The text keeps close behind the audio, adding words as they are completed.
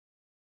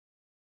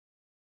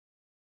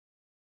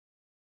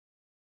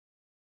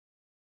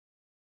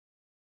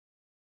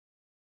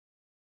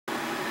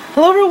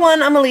Hello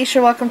everyone, I'm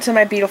Alicia. Welcome to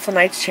my Beautiful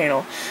Nights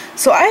channel.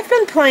 So I've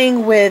been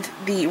playing with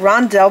the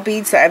Rondelle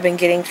beads that I've been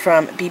getting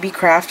from BB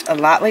Craft a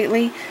lot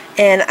lately,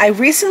 and I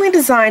recently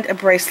designed a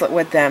bracelet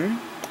with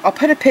them. I'll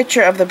put a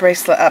picture of the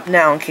bracelet up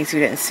now in case you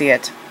didn't see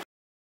it.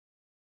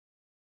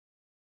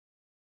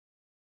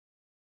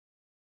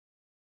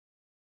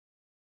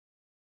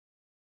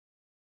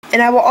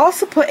 And I will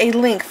also put a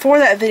link for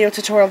that video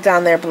tutorial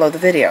down there below the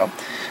video.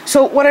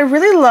 So what I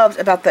really loved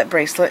about that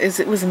bracelet is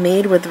it was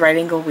made with right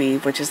angle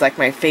weave, which is like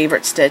my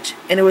favorite stitch,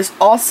 and it was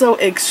also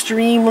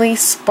extremely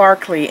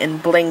sparkly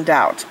and blinged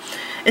out.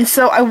 And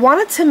so I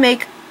wanted to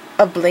make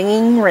a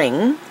blinging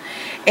ring,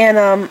 and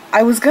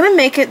I was going to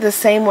make it the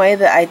same way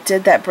that I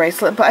did that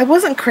bracelet, but I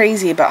wasn't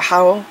crazy about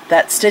how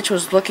that stitch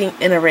was looking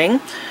in a ring.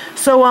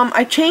 So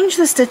I changed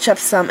the stitch up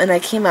some, and I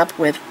came up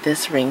with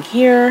this ring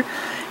here.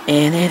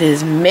 And it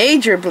is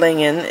major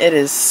blingin'. It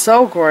is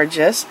so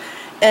gorgeous.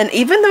 And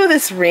even though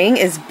this ring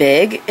is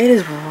big, it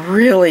is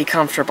really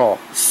comfortable.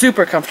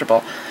 Super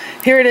comfortable.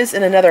 Here it is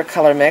in another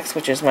color mix,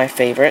 which is my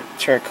favorite.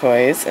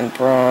 Turquoise and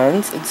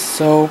bronze. It's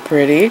so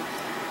pretty.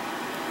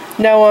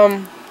 Now,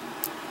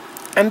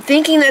 I'm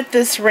thinking that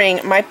this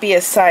ring might be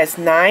a size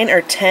 9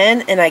 or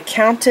 10. And I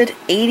counted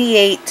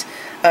 88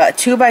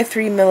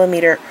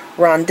 2x3mm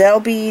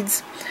Rondelle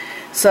beads.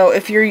 So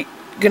if you're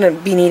gonna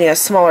be needing a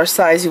smaller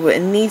size, you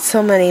wouldn't need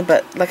so many,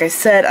 but like I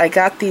said, I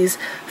got these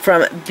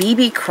from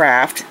BB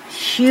Craft,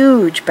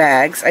 huge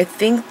bags. I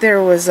think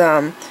there was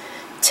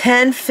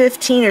 10,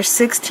 15, or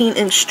 16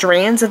 inch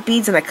strands of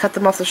beads, and I cut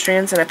them off the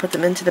strands and I put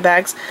them into the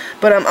bags.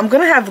 But I'm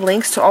gonna have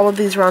links to all of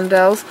these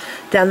rondelles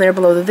down there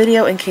below the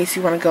video in case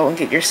you want to go and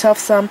get yourself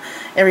some.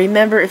 And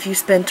remember, if you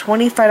spend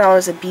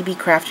 $25 at BB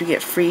Craft, you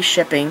get free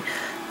shipping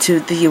to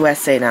the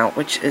USA now,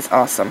 which is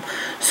awesome.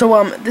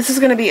 So this is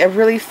going to be a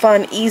really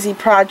fun, easy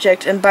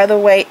project. And by the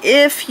way,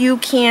 if you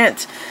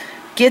can't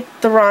get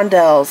the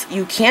rondelles,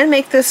 you can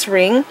make this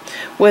ring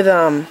with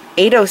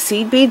 80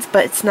 seed beads,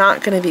 but it's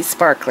not going to be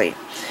sparkly.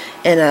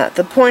 And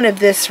the point of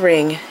this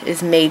ring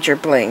is major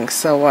bling,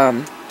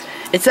 so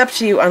it's up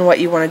to you on what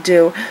you want to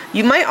do.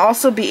 You might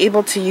also be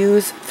able to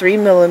use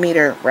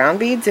 3mm round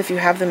beads if you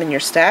have them in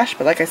your stash,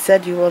 but like I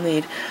said, you will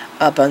need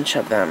a bunch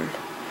of them.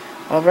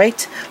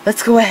 Alright,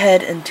 let's go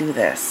ahead and do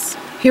this.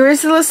 Here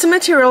is the list of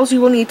materials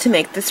you will need to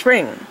make this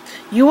ring.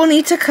 You will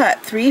need to cut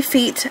 3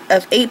 feet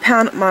of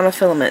 8-pound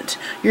monofilament.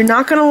 You're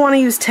not going to want to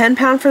use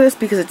 10-pound for this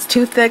because it's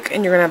too thick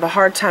and you're going to have a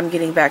hard time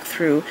getting back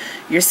through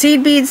your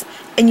seed beads.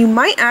 And you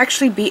might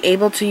actually be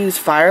able to use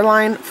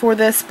Fireline for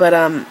this, but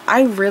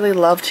I really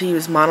love to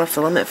use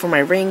monofilament for my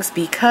rings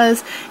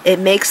because it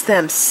makes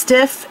them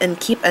stiff and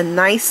keep a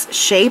nice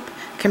shape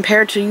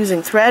compared to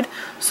using thread.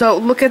 So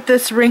look at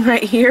this ring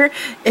right here.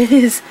 It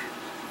is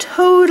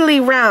totally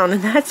round,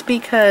 and that's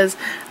because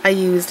I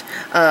used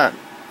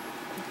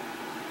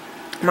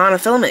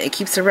monofilament. It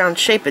keeps a round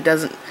shape. It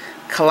doesn't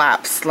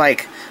collapse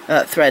like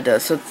thread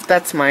does. So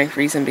that's my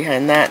reason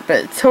behind that.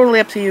 But it's totally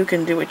up to you. You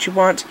can do what you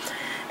want.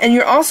 And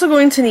you're also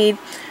going to need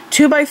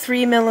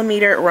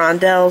 2x3mm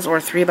rondelles or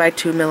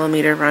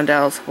 3x2mm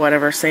rondelles,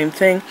 whatever, same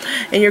thing.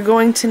 And you're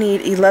going to need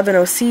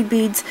 11 seed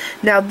beads.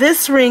 Now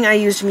this ring I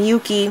used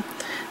Miyuki.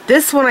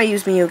 This one I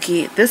used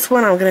Miyuki. This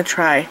one I'm going to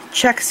try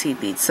check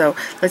seed beads. So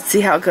let's see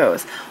how it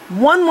goes.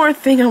 One more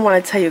thing I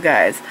want to tell you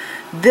guys.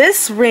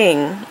 This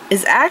ring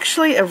is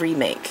actually a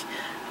remake.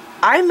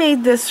 I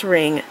made this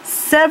ring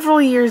several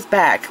years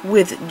back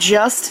with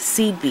just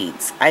seed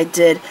beads. I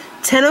did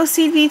 10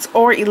 seed beads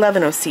or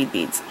 11 seed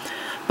beads.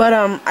 But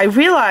I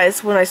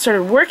realized when I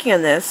started working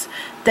on this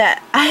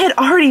that I had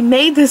already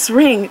made this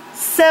ring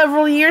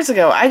several years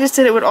ago. I just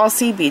did it with all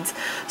seed beads.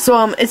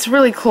 So it's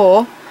really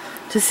cool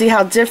to see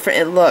how different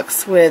it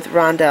looks with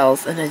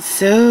rondelles, and it's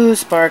so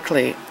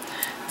sparkly.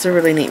 It's a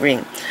really neat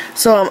ring.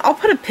 So I'll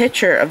put a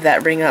picture of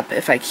that ring up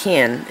if I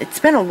can. It's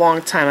been a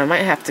long time. I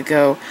might have to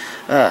go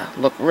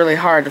look really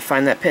hard to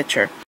find that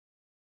picture.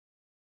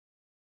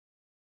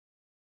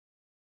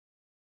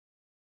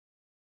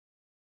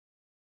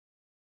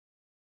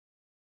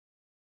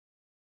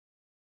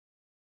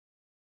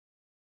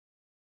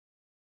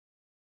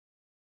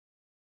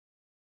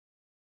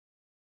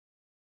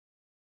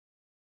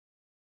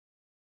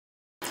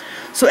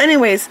 So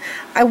anyways,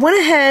 I went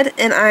ahead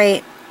and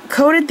I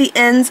coated the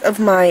ends of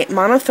my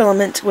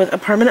monofilament with a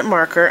permanent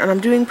marker, and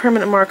I'm doing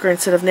permanent marker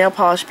instead of nail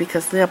polish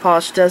because nail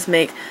polish does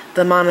make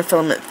the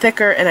monofilament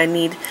thicker and I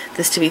need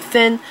this to be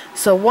thin.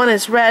 So one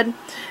is red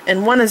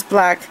and one is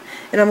black,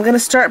 and I'm going to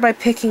start by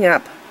picking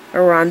up a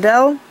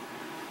rondelle,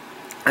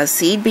 a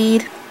seed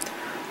bead,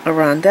 a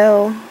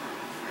rondelle,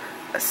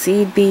 a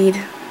seed bead,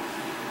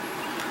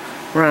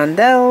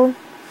 rondelle.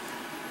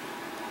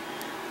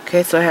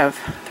 Okay, so I have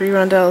 3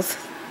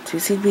 rondelles, 2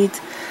 seed beads.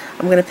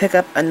 I'm going to pick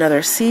up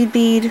another seed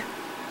bead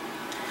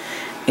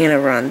and a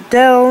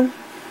rondelle.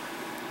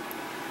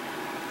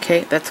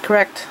 Okay, that's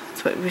correct.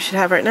 That's what we should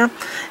have right now.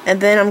 And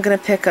then I'm going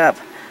to pick up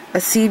a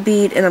seed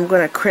bead and I'm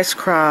going to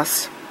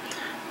crisscross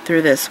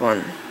through this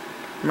one,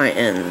 my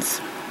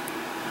ends.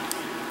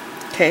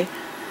 Okay,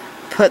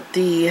 put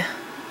the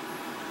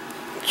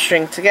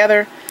string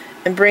together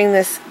and bring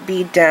this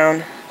bead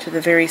down to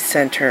the very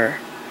center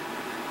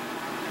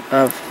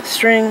of the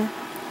string.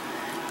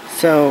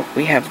 So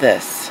we have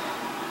this.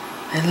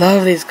 I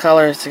love these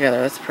colors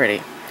together. That's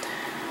pretty.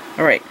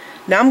 Alright,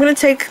 now I'm going to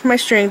take my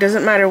string,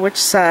 doesn't matter which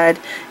side,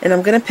 and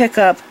I'm going to pick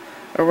up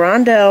a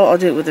rondelle. I'll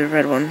do it with the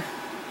red one.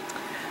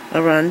 A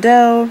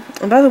rondelle.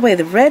 And by the way,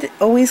 the red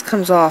always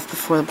comes off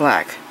before the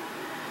black.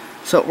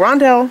 So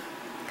rondelle,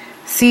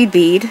 seed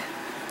bead.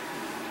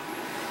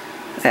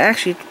 I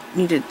actually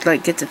need to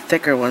like get the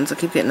thicker ones. I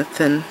keep getting the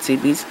thin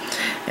seed beads.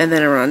 And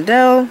then a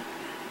rondelle.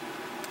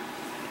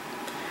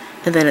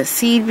 And then a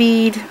seed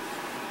bead.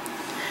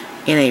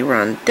 And a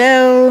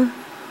rondelle.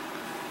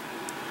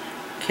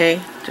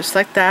 Okay, just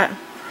like that.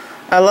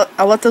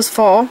 I'll let those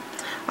fall.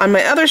 On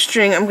my other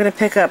string, I'm going to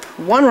pick up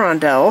one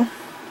rondelle.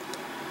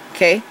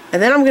 Okay,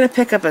 and then I'm going to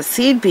pick up a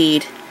seed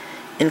bead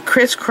and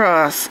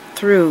crisscross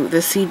through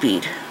the seed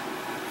bead.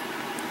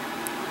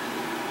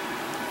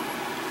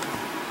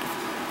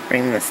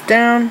 Bring this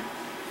down,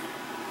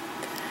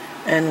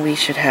 and we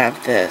should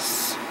have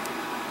this.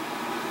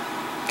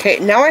 Okay,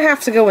 now I have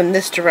to go in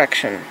this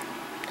direction.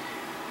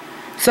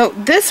 So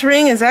this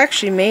ring is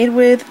actually made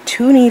with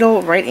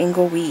 2-needle right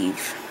angle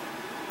weave.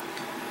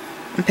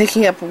 I'm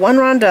picking up one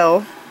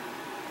rondelle,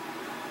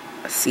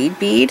 a seed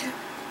bead,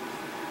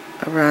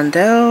 a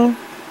rondelle,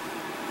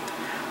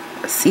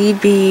 a seed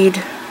bead,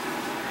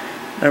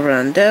 a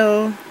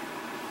rondelle.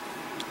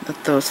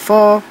 Let those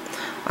fall.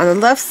 On the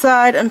left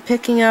side, I'm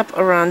picking up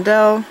a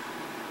rondelle,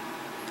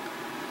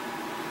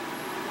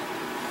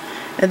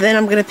 and then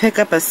I'm going to pick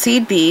up a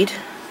seed bead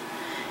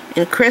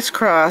and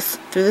crisscross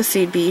through the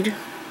seed bead.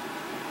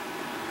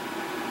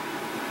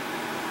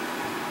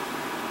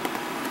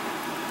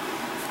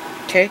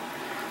 Okay,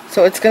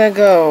 so it's going to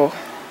go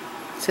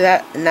to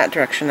that in that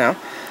direction now.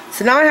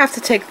 So now I have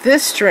to take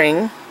this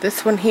string,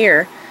 this one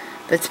here,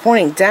 that's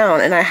pointing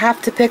down, and I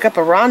have to pick up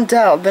a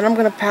rondelle. Then I'm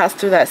going to pass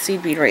through that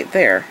seed bead right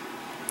there.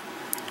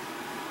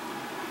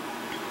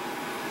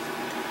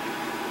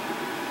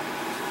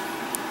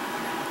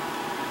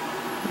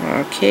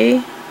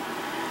 Okay,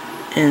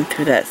 and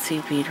through that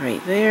seed bead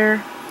right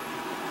there.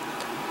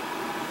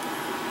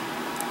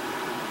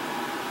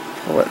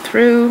 Pull it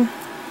through.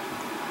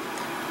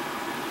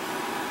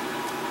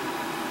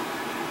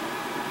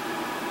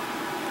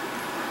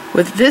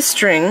 With this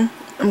string,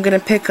 I'm going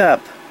to pick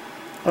up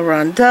a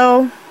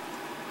rondelle,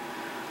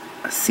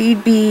 a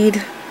seed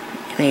bead,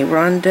 and a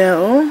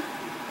rondelle.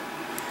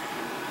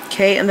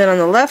 Okay, and then on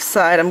the left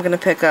side, I'm going to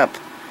pick up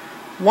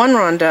one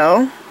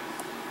rondelle,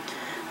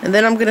 and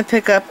then I'm going to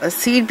pick up a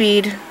seed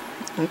bead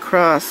and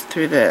cross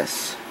through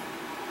this.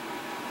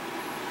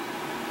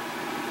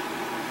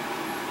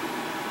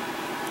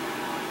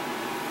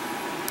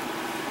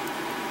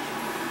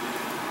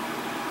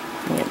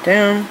 Bring it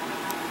down.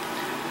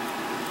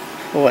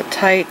 Pull it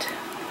tight,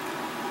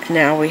 and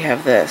now we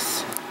have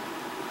this.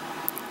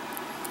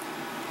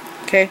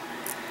 Okay,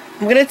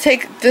 I'm going to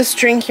take this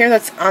string here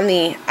that's on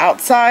the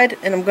outside,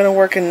 and I'm going to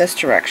work in this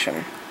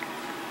direction.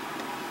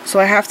 So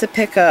I have to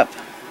pick up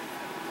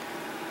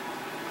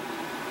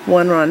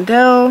one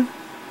rondelle,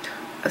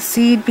 a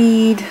seed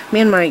bead.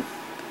 Man, my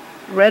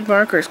red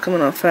marker is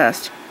coming off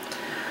fast.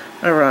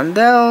 A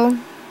rondelle,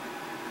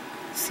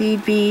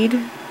 seed bead,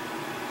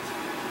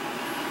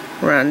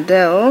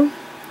 rondelle.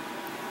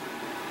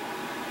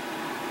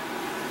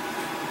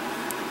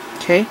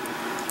 Okay,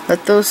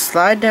 let those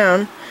slide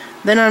down.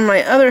 Then on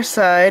my other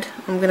side,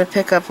 I'm going to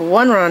pick up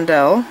one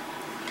rondelle,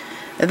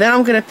 and then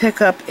I'm going to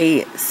pick up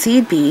a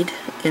seed bead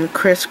and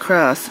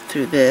crisscross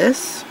through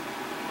this.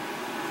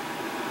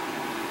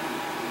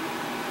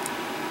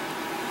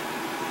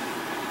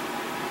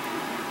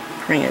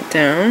 Bring it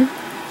down.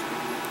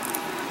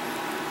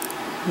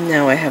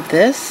 Now I have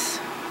this.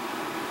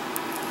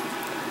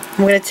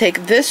 I'm going to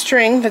take this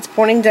string that's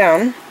pointing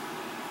down.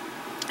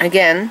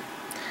 Again,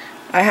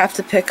 I have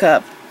to pick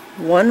up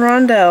one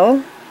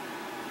rondelle,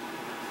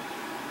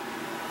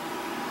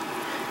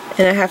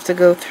 and I have to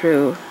go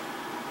through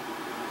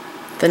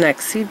the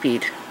next seed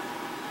bead.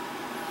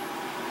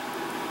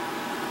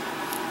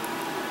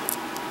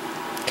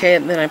 Okay,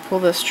 and then I pull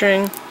the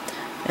string,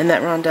 and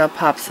that rondelle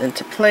pops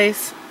into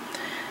place.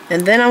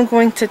 And then I'm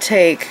going to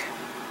take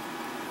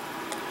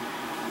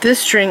this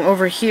string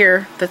over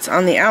here that's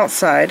on the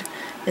outside,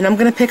 and I'm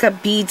going to pick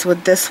up beads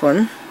with this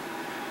one.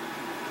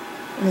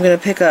 I'm going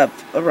to pick up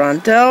a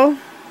rondelle,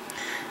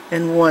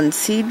 and one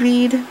seed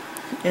bead,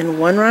 and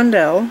one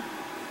rondelle.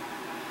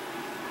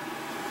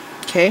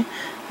 Okay,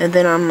 and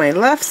then on my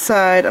left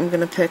side, I'm going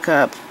to pick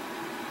up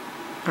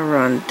a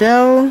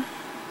rondelle,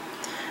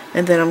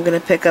 and then I'm going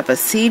to pick up a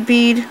seed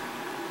bead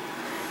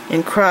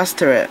and cross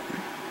through it.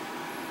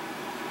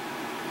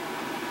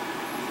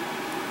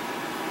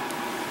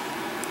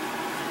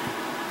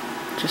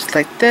 Just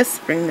like this.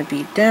 Bring the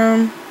bead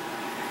down,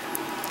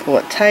 pull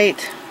it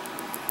tight.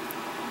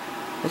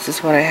 This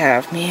is what I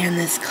have. Man,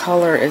 this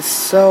color is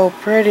so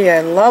pretty. I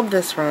love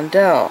this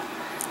rondelle.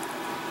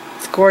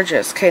 It's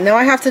gorgeous. Okay, now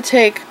I have to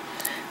take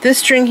this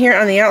string here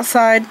on the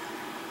outside,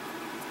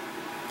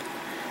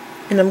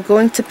 and I'm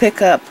going to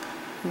pick up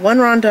one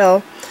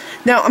rondelle.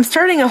 Now I'm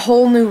starting a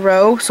whole new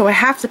row, so I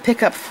have to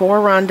pick up 4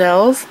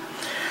 rondelles.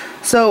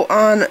 So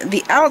on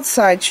the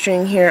outside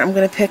string here, I'm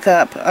going to pick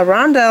up a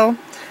rondelle,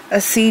 a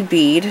seed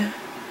bead,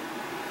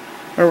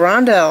 a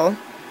rondelle,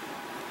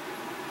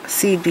 a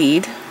seed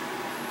bead.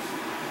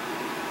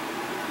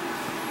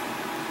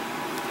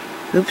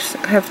 Oops,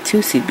 I have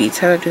 2 seed beads.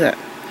 How do I do that?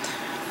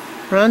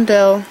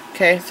 Rondelle.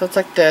 Okay, so it's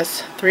like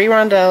this. 3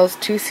 rondelles,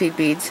 2 seed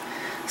beads.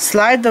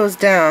 Slide those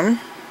down.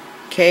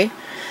 Okay.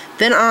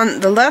 Then on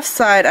the left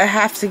side, I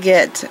have to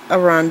get a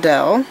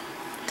rondelle.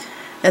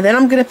 And then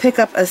I'm going to pick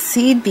up a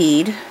seed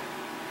bead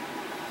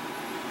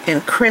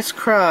and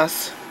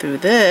crisscross through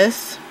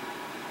this.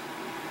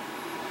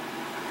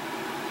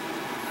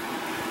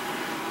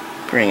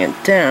 Bring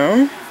it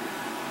down.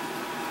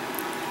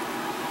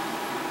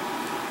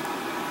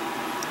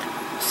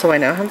 So I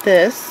now have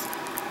this.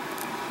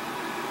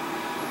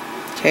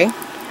 Okay.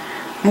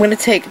 I'm going to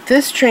take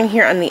this string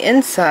here on the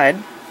inside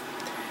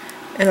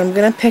and I'm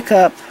going to pick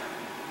up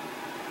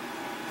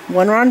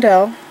 1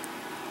 rondelle,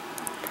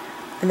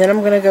 and then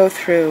I'm going to go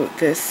through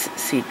this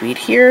seed bead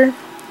here.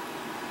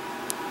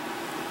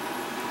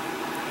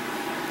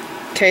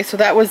 Okay, so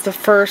that was the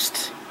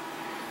first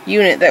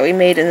unit that we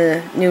made in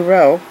the new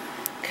row.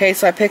 Okay,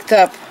 so I picked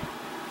up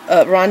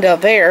a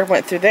rondelle there,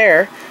 went through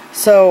there,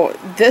 so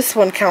this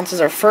one counts as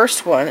our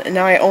first one, and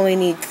now I only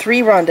need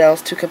 3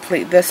 rondelles to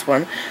complete this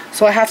one.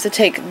 So I have to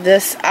take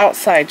this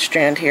outside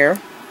strand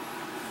here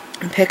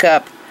and pick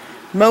up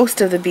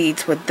most of the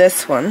beads with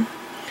this one.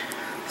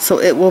 So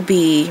it will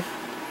be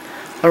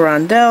a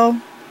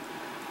rondelle,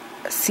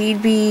 a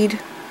seed bead,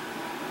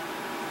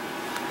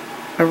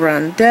 a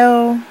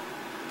rondelle,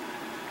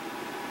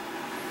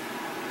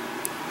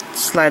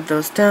 slide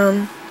those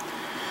down.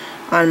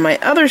 On my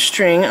other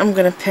string, I'm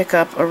going to pick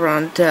up a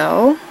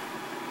rondelle,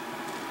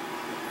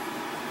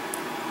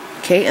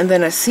 okay, and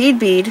then a seed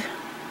bead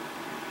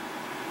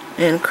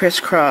and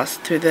crisscross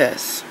through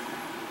this.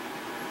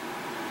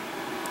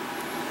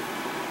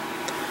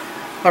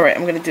 Alright,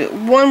 I'm going to do it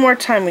one more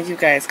time with you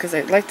guys because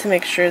I'd like to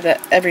make sure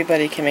that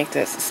everybody can make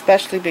this,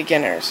 especially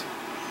beginners.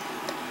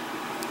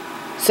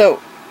 So,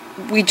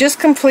 we just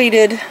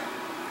completed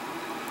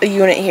a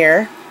unit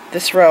here,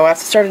 this row. I have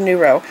to start a new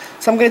row.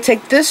 So I'm going to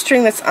take this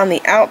string that's on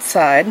the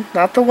outside,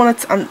 not the one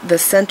that's on the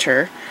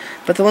center,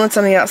 but the one that's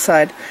on the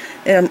outside,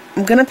 and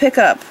I'm going to pick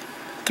up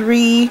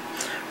 3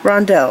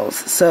 rondelles.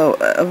 So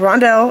a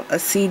rondelle, a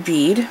seed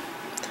bead,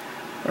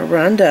 a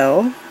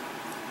rondelle,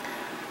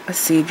 a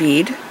seed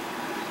bead,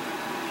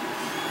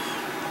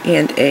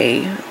 and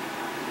a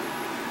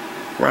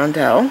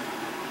rondelle,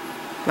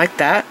 like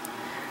that.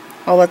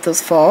 I'll let those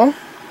fall.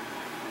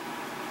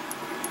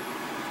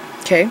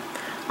 Okay,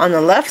 on the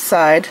left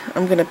side,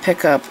 I'm going to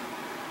pick up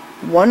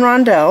 1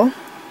 rondelle.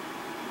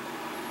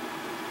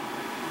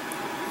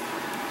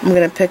 I'm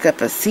going to pick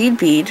up a seed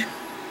bead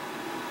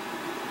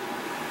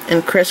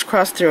and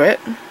crisscross through it.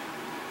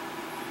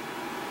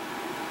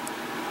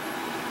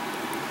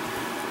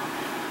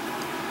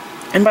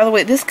 And by the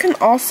way, this can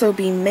also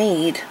be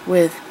made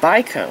with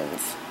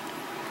bicones,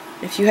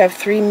 if you have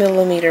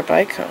 3mm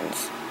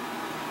bicones.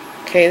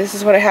 Okay, this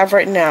is what I have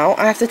right now.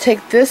 I have to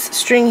take this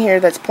string here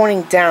that's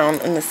pointing down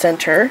in the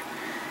center,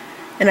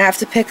 and I have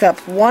to pick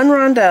up 1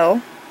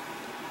 rondelle,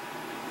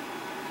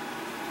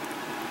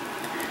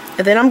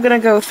 and then I'm going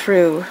to go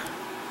through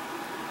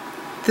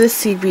this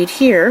seed bead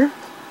here.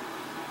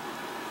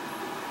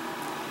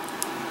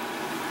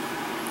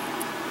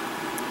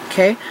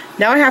 Okay,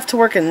 now I have to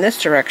work in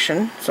this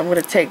direction, so I'm going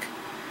to take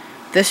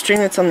this string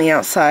that's on the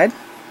outside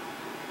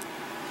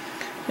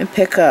and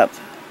pick up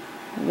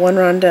 1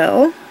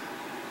 rondelle,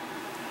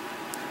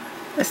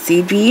 a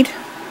seed bead,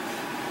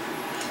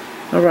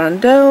 a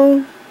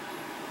rondelle.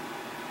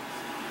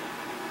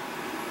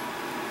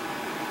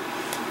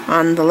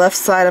 On the left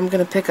side, I'm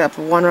going to pick up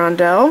 1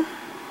 rondelle.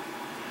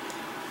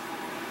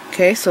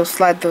 Okay, so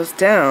slide those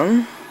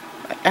down.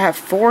 I have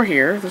 4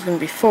 here. There's going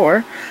to be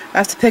 4. I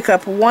have to pick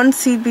up 1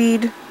 seed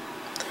bead,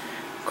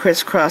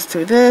 crisscross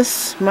through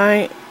this.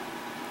 My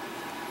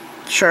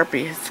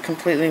Sharpie is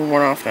completely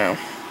worn off now.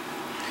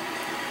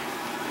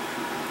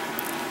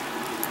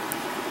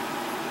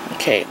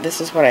 Okay, this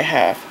is what I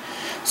have.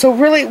 So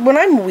really, when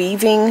I'm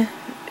weaving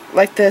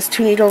like this,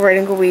 2-needle right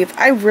angle weave,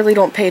 I really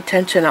don't pay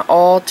attention at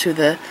all to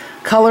the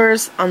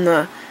colors on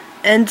the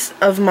ends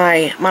of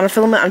my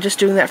monofilament. I'm just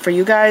doing that for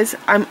you guys.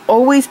 I'm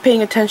always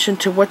paying attention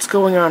to what's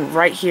going on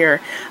right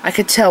here. I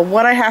could tell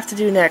what I have to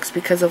do next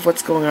because of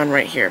what's going on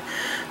right here.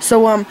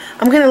 So I'm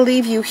going to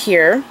leave you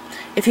here.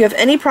 If you have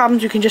any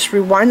problems, you can just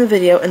rewind the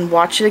video and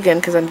watch it again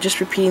because I'm just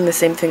repeating the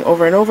same thing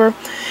over and over.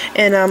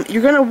 And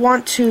you're going to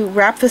want to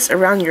wrap this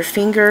around your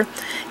finger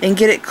and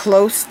get it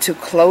close to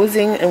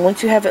closing. And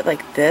once you have it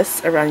like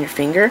this around your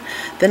finger,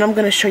 then I'm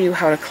going to show you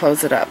how to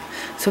close it up.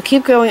 So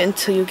keep going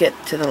until you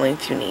get to the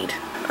length you need.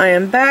 I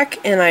am back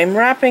and I'm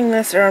wrapping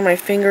this around my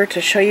finger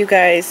to show you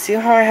guys. See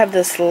how I have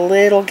this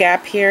little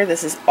gap here?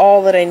 This is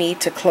all that I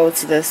need to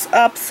close this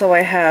up. So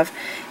I have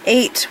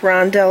 8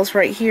 rondelles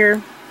right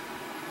here.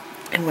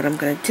 And what I'm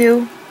going to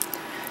do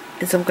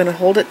is I'm going to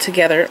hold it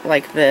together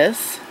like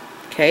this.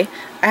 Okay, Okay,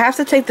 I have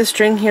to take the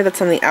string here that's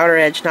on the outer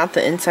edge, not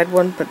the inside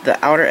one, but the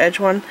outer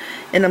edge one,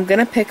 and I'm going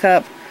to pick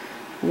up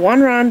one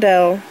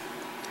rondelle,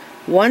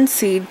 one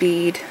seed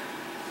bead,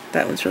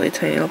 that one's really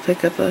tiny, I'll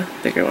pick up a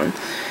bigger one,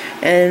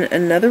 and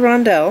another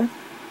rondelle,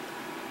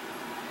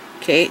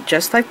 okay,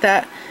 just like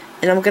that,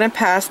 and I'm going to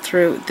pass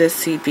through this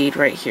seed bead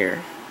right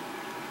here.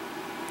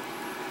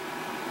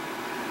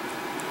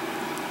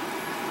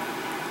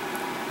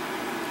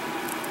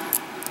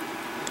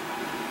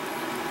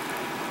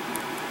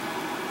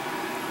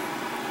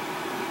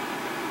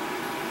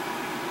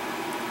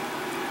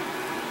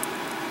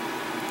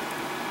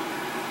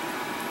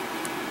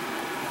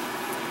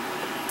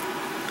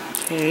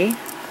 Okay,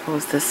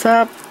 close this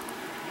up.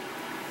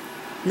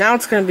 Now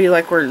it's going to be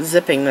like we're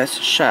zipping this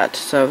shut.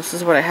 So this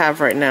is what I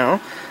have right now.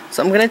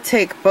 So I'm going to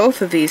take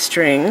both of these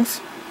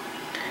strings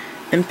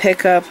and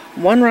pick up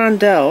one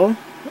rondelle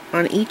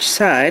on each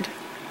side.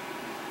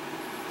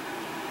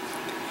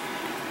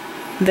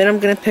 Then I'm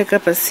going to pick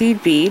up a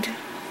seed bead,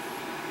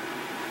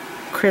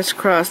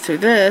 crisscross through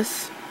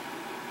this,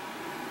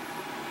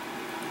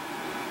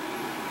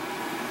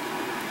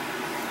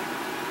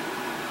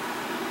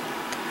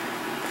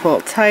 pull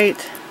it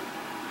tight.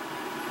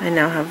 I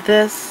now have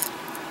this.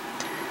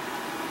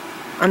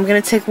 I'm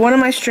going to take one of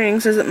my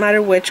strings, doesn't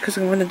matter which, because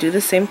I'm going to do the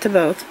same to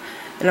both,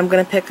 and I'm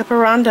going to pick up a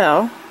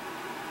rondelle.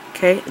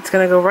 Okay, it's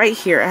going to go right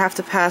here. I have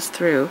to pass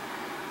through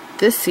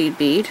this seed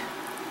bead.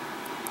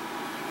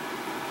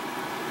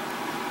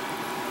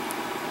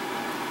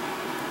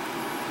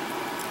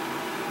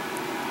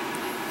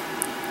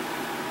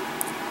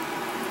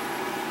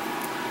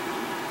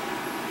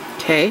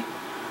 Okay,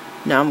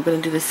 now I'm going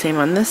to do the same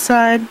on this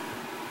side.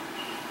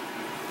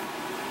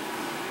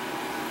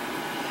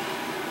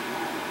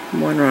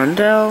 One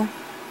rondelle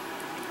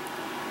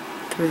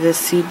through this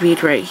seed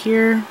bead right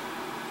here.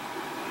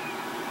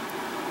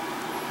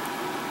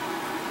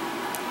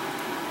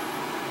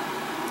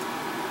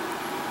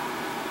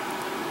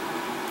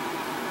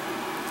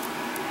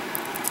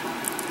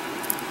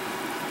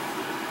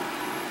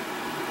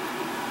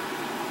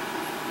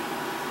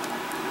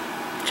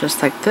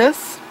 Just like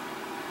this.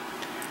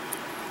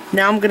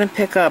 Now I'm going to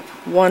pick up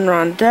one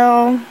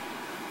rondelle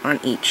on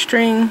each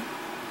string.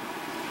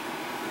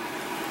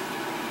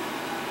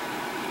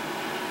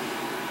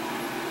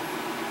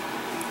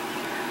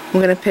 I'm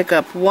going to pick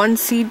up one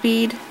seed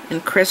bead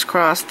and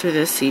crisscross through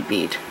this seed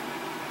bead.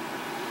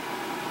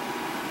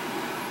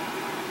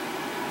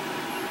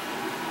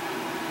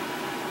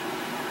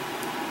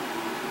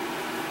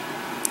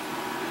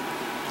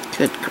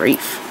 Good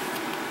grief.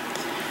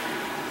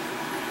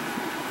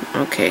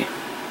 Okay.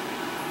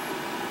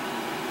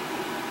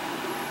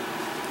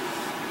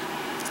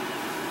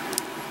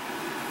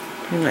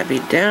 Bring that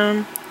bead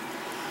down.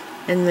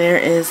 And there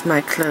is my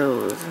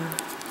clothes.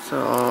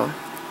 So I'll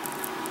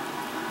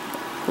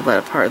pull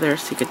that apart there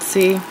so you can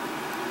see,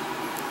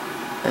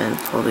 and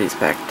pull these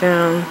back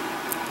down.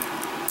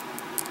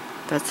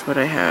 That's what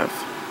I have.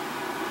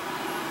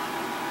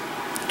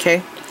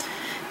 Okay,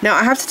 now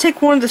I have to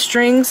take one of the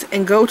strings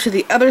and go to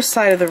the other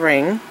side of the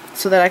ring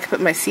so that I can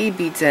put my seed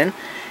beads in,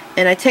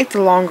 and I take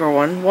the longer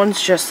one. One's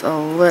just a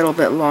little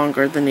bit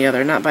longer than the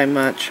other, not by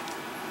much,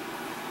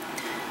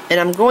 and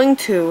I'm going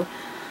to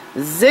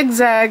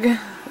zigzag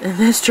in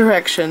this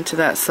direction to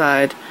that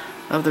side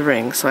of the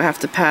ring. So I have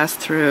to pass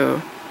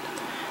through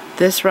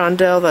this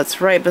rondelle that's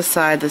right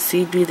beside the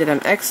seed bead that I'm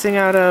Xing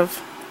out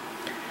of,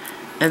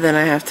 and then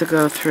I have to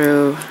go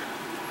through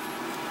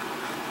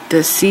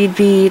this seed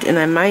bead, and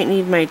I might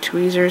need my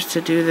tweezers to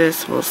do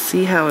this. We'll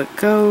see how it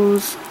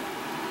goes.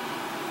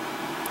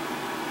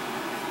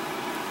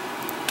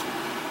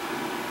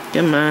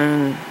 Come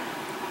on.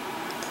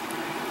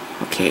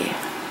 Okay,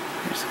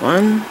 there's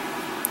one,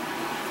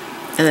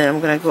 and then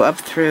I'm going to go up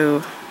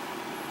through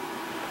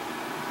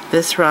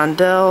this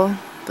rondelle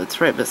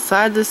that's right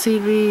beside the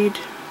seed bead.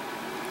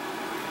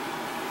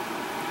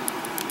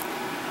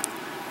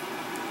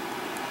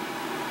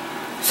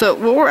 So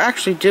what we're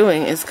actually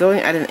doing is going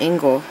at an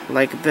angle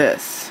like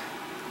this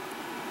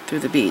through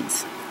the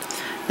beads.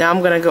 Now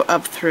I'm going to go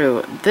up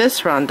through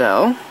this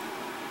rondelle.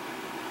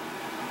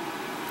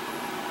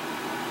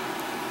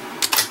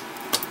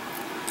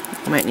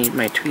 I might need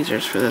my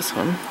tweezers for this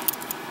one.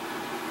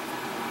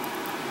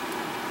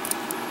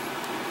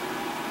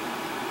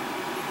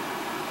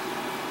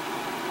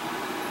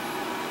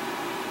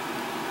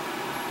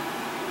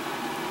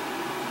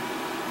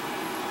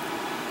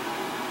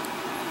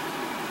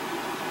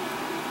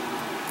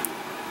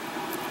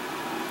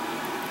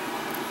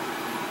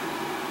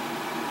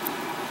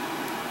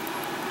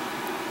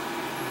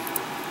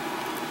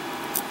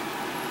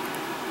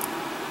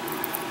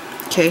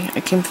 Okay,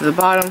 I came to the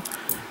bottom,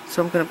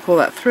 so I'm going to pull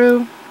that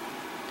through,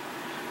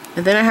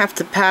 and then I have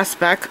to pass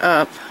back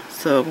up,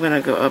 so I'm going to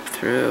go up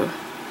through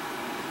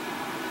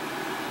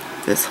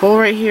this hole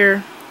right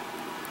here.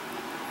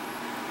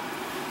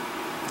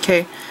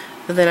 Okay,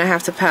 and then I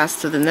have to pass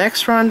to the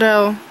next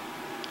rondelle.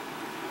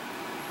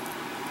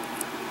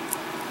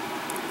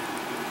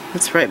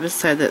 It's right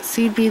beside that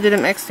seed bead that I'm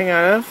Xing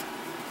out of.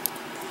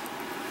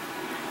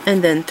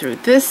 and then through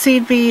this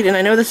seed bead. And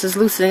I know this is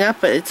loosening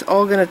up, but it's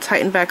all going to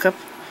tighten back up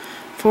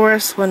for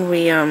us when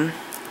we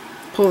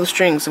pull the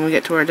strings and we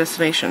get to our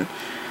destination.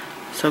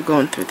 So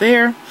going through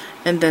there,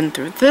 and then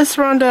through this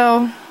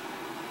rondelle,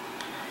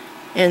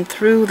 and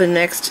through the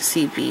next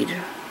seed bead.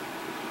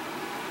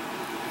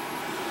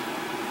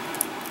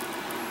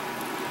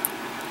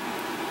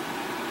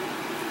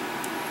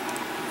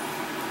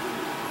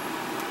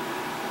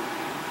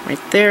 Right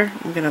there,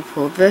 I'm going to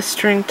pull this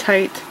string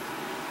tight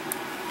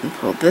and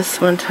pull this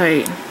one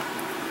tight.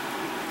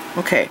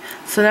 Okay,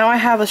 so now I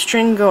have a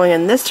string going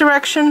in this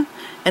direction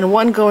and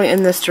one going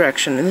in this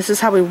direction, and this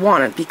is how we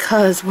want it,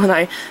 because when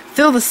I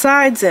fill the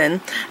sides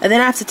in and then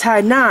I have to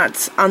tie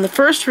knots, on the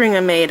first ring I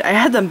made, I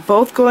had them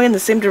both going in the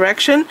same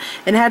direction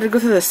and I had to go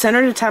through the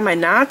center to tie my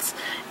knots,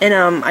 and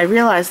I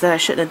realized that I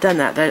shouldn't have done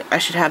that I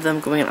should have them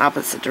going in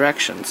opposite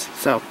directions.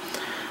 So,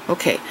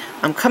 okay,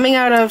 I'm coming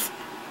out of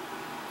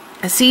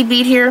a seed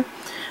bead here.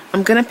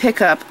 I'm going to pick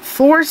up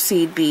 4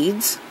 seed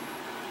beads,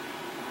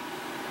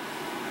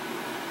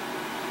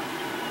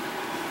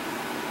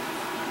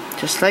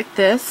 just like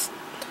this,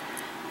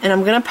 and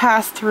I'm going to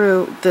pass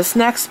through this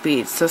next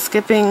bead. So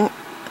skipping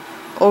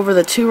over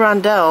the 2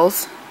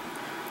 rondelles,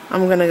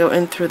 I'm going to go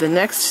in through the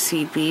next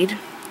seed bead,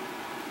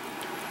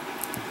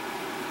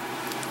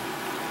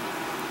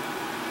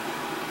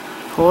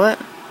 pull it,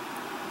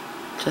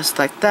 just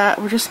like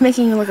that. We're just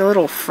making like a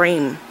little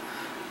frame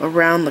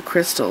around the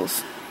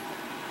crystals.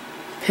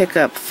 Pick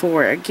up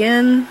 4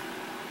 again,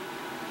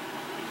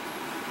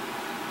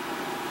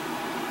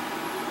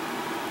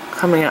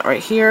 coming out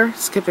right here,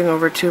 skipping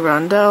over 2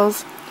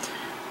 rondelles,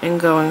 and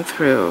going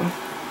through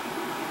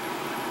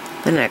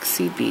the next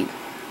seed bead.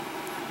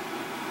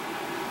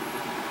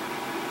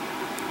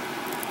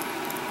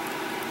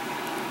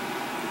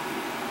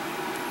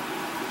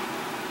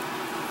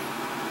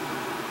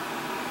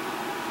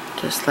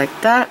 Just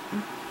like that.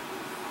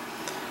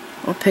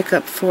 I'll pick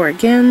up 4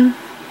 again,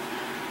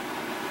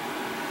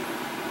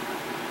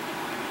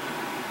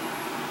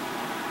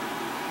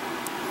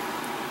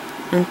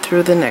 and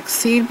through the next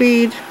seed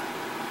bead.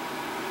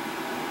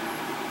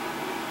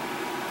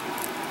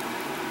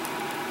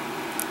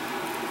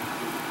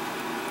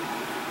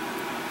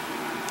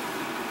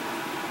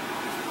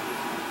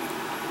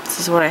 This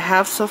is what I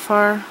have so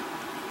far.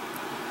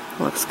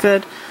 Looks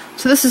good.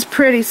 So this is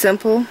pretty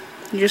simple.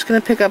 You're just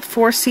going to pick up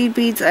 4 seed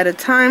beads at a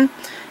time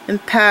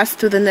and pass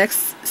through the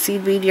next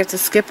seed bead. You have to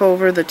skip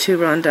over the 2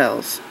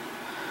 rondelles.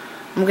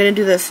 I'm going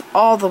to do this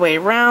all the way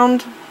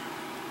around,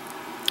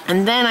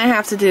 and then I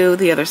have to do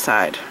the other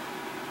side.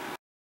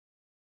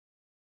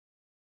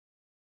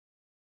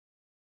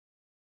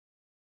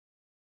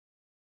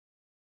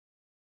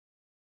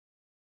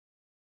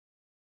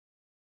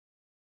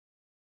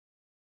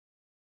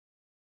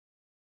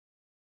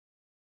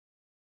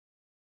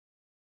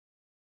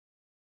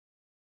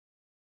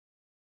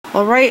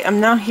 Alright, I'm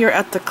now here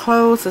at the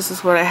close. This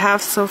is what I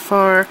have so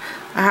far.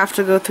 I have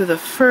to go through the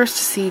first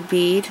seed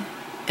bead,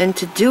 and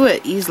to do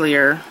it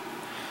easier,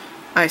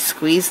 I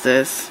squeeze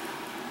this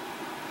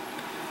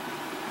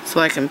so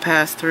I can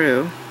pass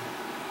through.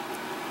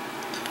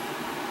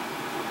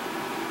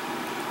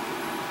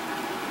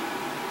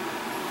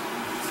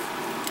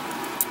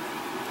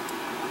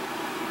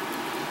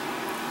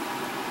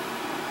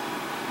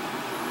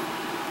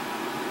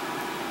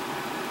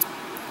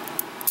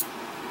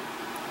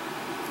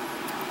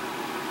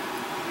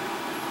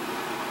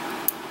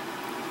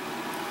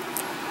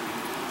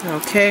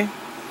 Okay.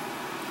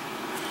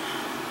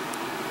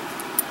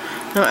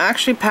 Now I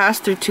actually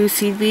passed through 2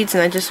 seed beads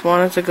and I just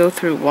wanted to go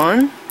through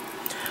 1.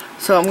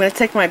 So I'm going to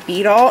take my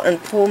bead awl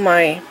and pull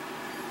my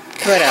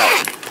thread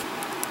out.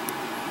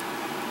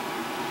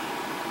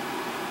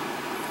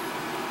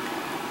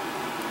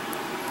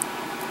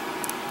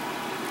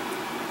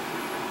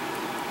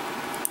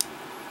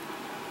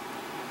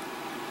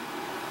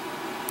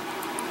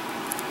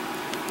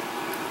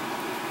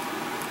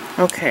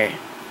 Okay.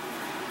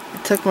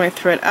 I took my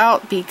thread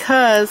out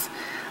because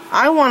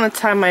I want to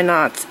tie my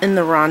knots in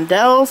the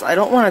rondelles. I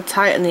don't want to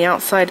tie it in the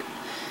outside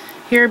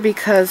here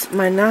because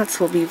my knots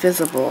will be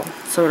visible.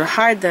 So to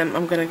hide them,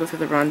 I'm going to go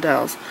through the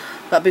rondelles.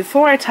 But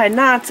before I tie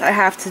knots, I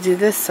have to do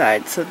this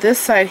side. So this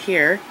side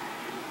here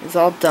is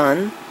all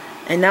done.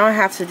 And now I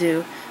have to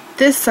do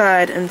this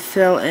side and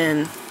fill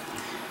in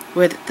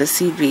with the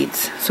seed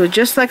beads. So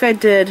just like I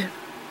did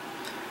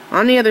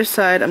on the other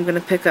side, I'm going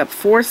to pick up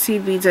 4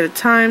 seed beads at a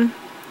time,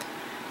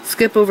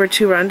 skip over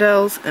 2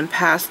 rondelles, and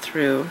pass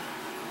through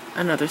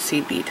another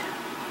seed bead.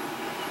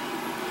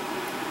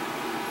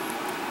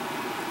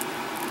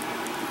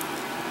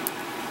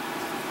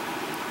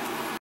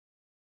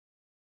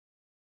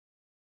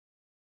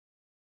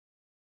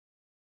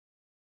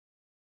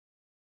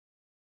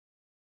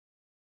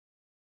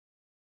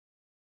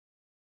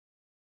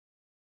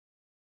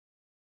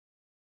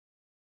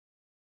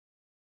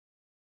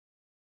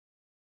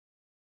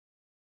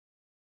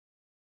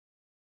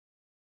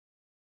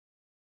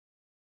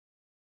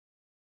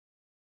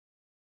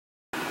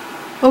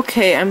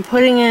 Okay, I'm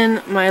putting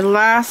in my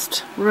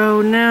last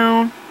row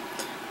now.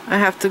 I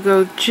have to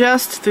go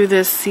just through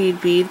this seed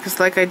bead, because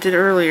like I did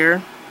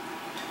earlier,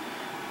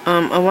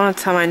 I want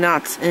to tie my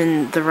knots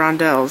in the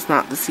rondelles,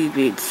 not the seed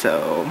beads,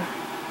 so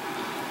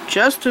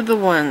just through the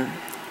one.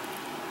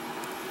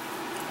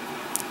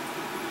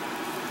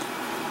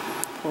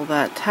 Pull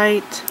that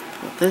tight,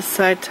 pull this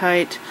side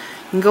tight.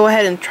 You can go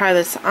ahead and try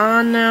this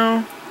on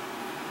now.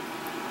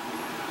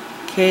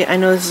 Okay, I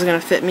know this is going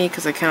to fit me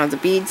because I counted the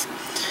beads.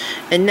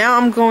 And now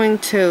I'm going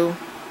to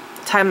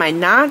tie my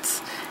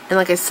knots. And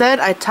like I said,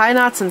 I tie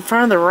knots in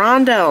front of the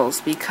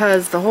rondelles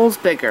because the hole's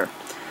bigger.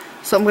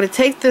 So I'm going to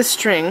take this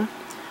string,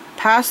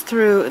 pass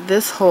through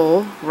this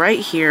hole right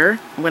here.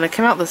 I'm going to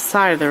come out the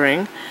side of the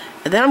ring.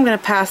 And then I'm going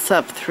to pass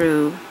up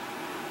through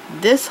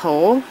this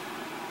hole.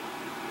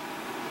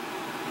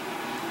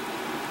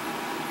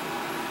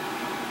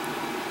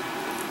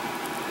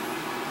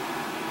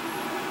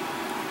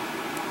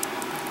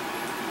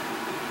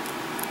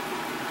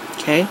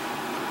 Okay.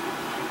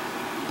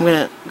 I'm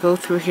going to go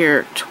through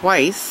here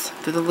twice,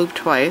 through the loop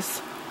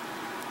twice,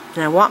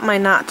 and I want my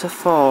knot to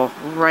fall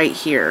right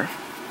here.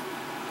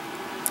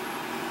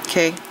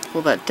 Okay,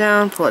 pull that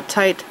down, pull it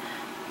tight.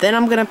 Then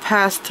I'm going to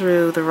pass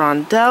through the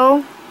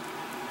rondelle.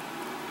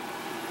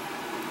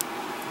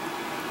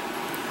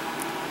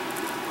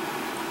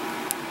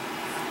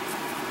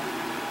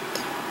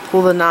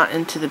 Pull the knot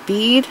into the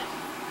bead.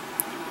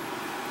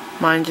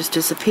 Mine just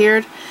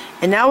disappeared.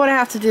 And now what I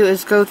have to do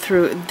is go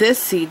through this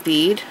seed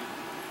bead.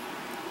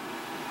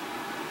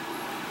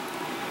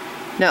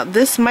 Now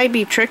this might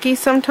be tricky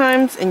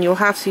sometimes, and you'll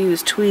have to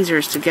use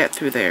tweezers to get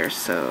through there,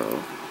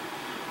 so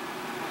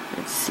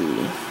let's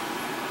see.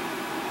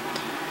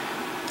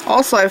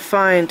 Also, I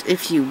find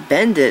if you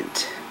bend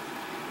it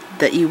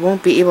that you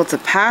won't be able to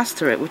pass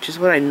through it, which is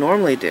what I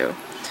normally do.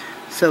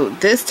 So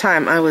this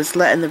time I was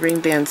letting the ring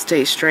band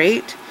stay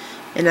straight,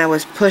 and I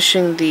was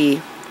pushing the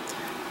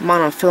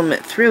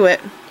monofilament through it,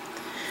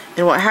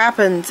 and what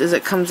happens is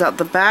it comes out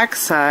the back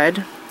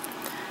side,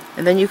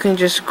 and then you can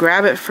just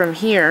grab it from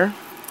here.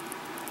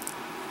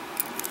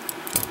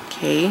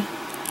 Okay,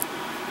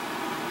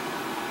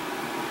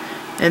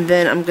 and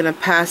then I'm going to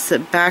pass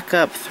it back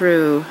up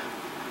through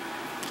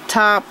the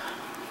top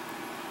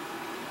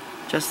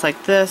just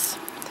like this,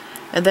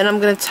 and then I'm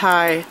going to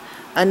tie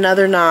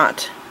another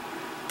knot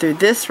through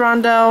this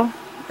rondelle,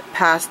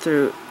 pass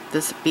through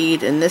this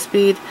bead and this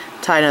bead,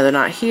 tie another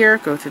knot here,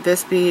 go through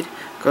this bead,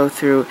 go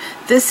through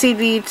this seed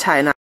bead, tie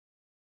a knot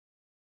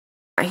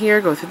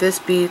here, go through this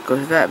bead, go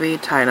through that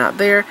bead, tie a knot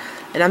there,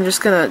 and I'm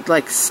just gonna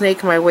like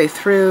snake my way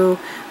through,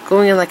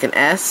 going in like an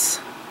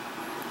S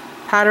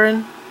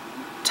pattern,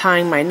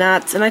 tying my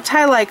knots, and I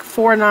tie like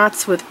 4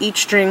 knots with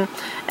each string,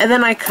 and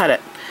then I cut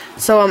it.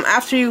 So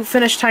after you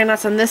finish tying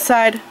knots on this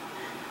side,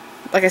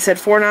 like I said,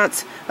 4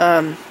 knots,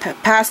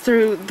 pass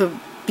through the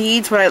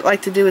beads. What I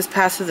like to do is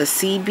pass through the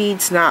seed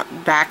beads,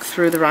 not back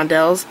through the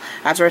rondelles.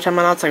 After I tie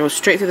my knots, I go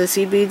straight through the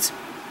seed beads.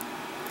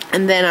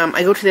 And then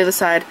I go to the other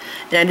side,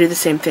 and I do the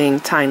same thing,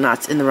 tying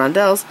knots in the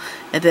rondelles,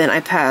 and then I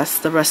pass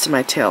the rest of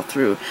my tail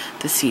through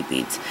the seed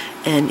beads.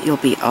 And you'll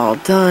be all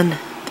done.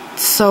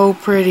 It's so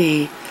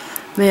pretty.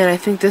 Man, I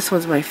think this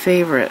one's my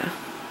favorite.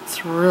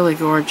 It's really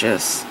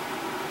gorgeous.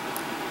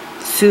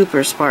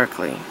 Super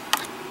sparkly.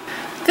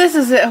 This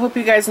is it. I hope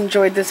you guys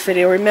enjoyed this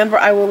video. Remember,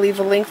 I will leave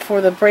a link for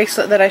the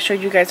bracelet that I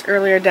showed you guys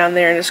earlier down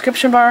there in the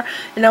description bar,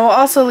 and I will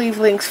also leave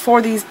links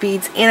for these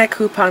beads and a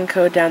coupon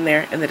code down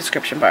there in the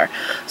description bar.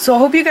 So I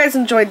hope you guys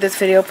enjoyed this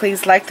video.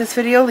 Please like this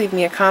video, leave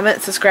me a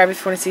comment, subscribe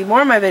if you want to see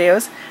more of my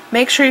videos.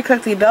 Make sure you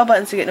click the bell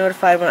button to get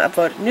notified when I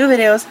upload new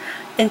videos,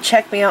 and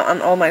check me out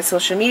on all my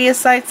social media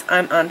sites.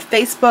 I'm on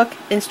Facebook,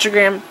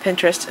 Instagram,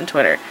 Pinterest, and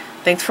Twitter.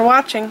 Thanks for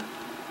watching.